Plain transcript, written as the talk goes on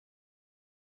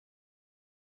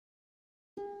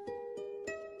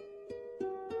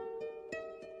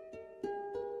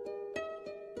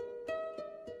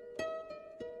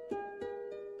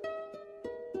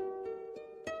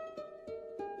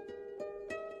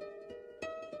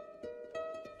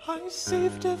I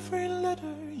saved every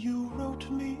letter you wrote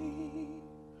me.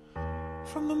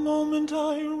 From the moment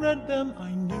I read them,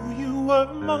 I knew you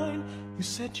were mine. You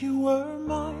said you were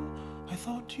mine, I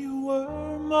thought you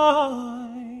were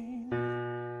mine.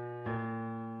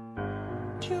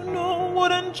 Do you know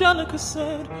what Angelica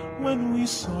said when we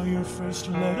saw your first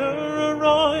letter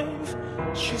arrive?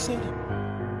 She said,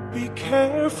 "Be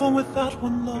careful with that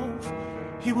one, love.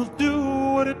 He will do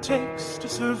what it takes to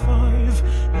survive."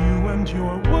 You and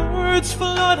your words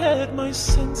flooded my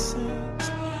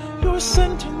senses. Your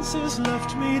sentences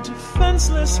left me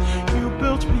defenseless. You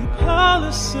built me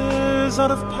palaces out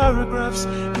of paragraphs.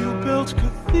 You built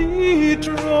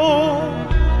cathedrals.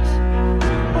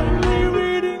 I'm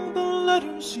rereading the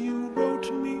letters you wrote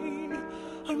me.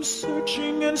 I'm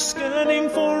searching and scanning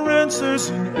for answers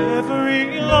in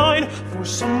every line, for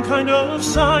some kind of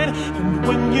sign. And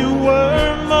when you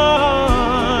were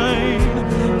mine,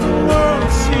 the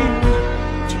world seemed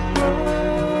to burn.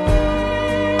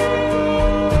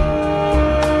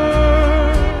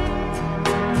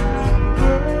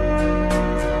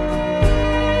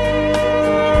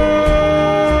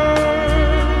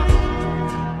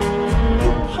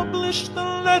 You published the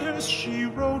letters she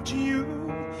wrote you.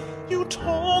 You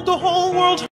told the whole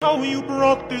world how you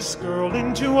brought this girl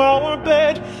into our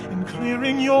bed. In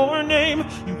clearing your name,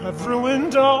 you have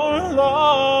ruined our lives.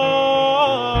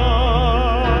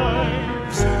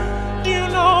 Do you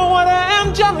know what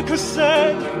Angelica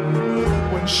said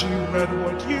when she read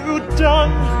what you'd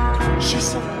done? She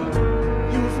said,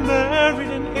 "You've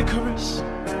married an Icarus.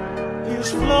 He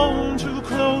has flown too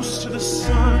close to the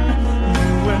sun."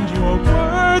 You and your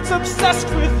words obsessed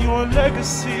with your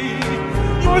legacy.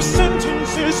 Your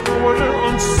sentences border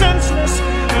on senseless,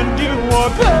 and you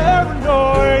are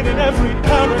paranoid in every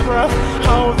paragraph.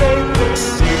 How they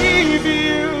deceive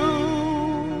you,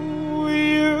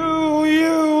 you.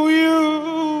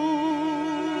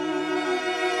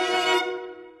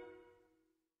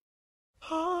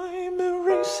 I'm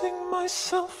erasing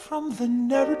myself from the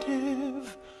narrative.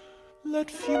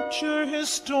 Let future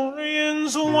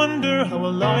historians wonder how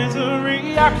Eliza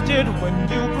reacted when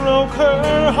you broke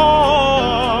her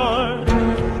heart.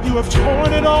 You have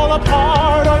torn it all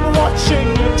apart. I'm watching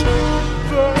it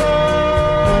burn.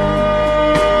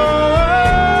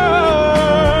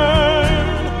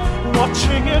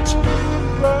 Watching it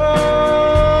burn.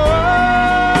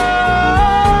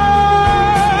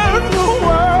 The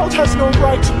world has no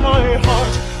right to my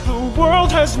heart. The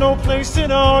world has no place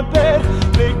in our bed.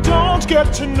 They don't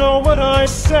get to know what I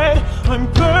said. I'm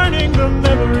burning the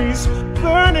memories,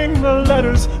 burning the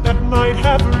letters that might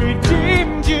have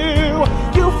redeemed you.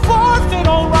 You forfeit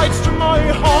all rights to my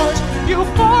heart. You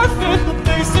forfeit the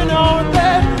place in our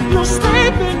bed. You'll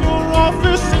sleep in your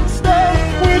office instead,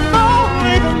 with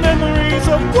only the memories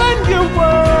of when you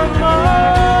were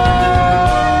mine.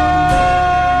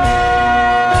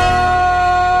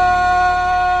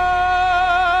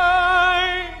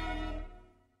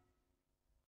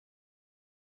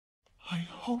 I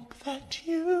hope that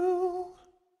you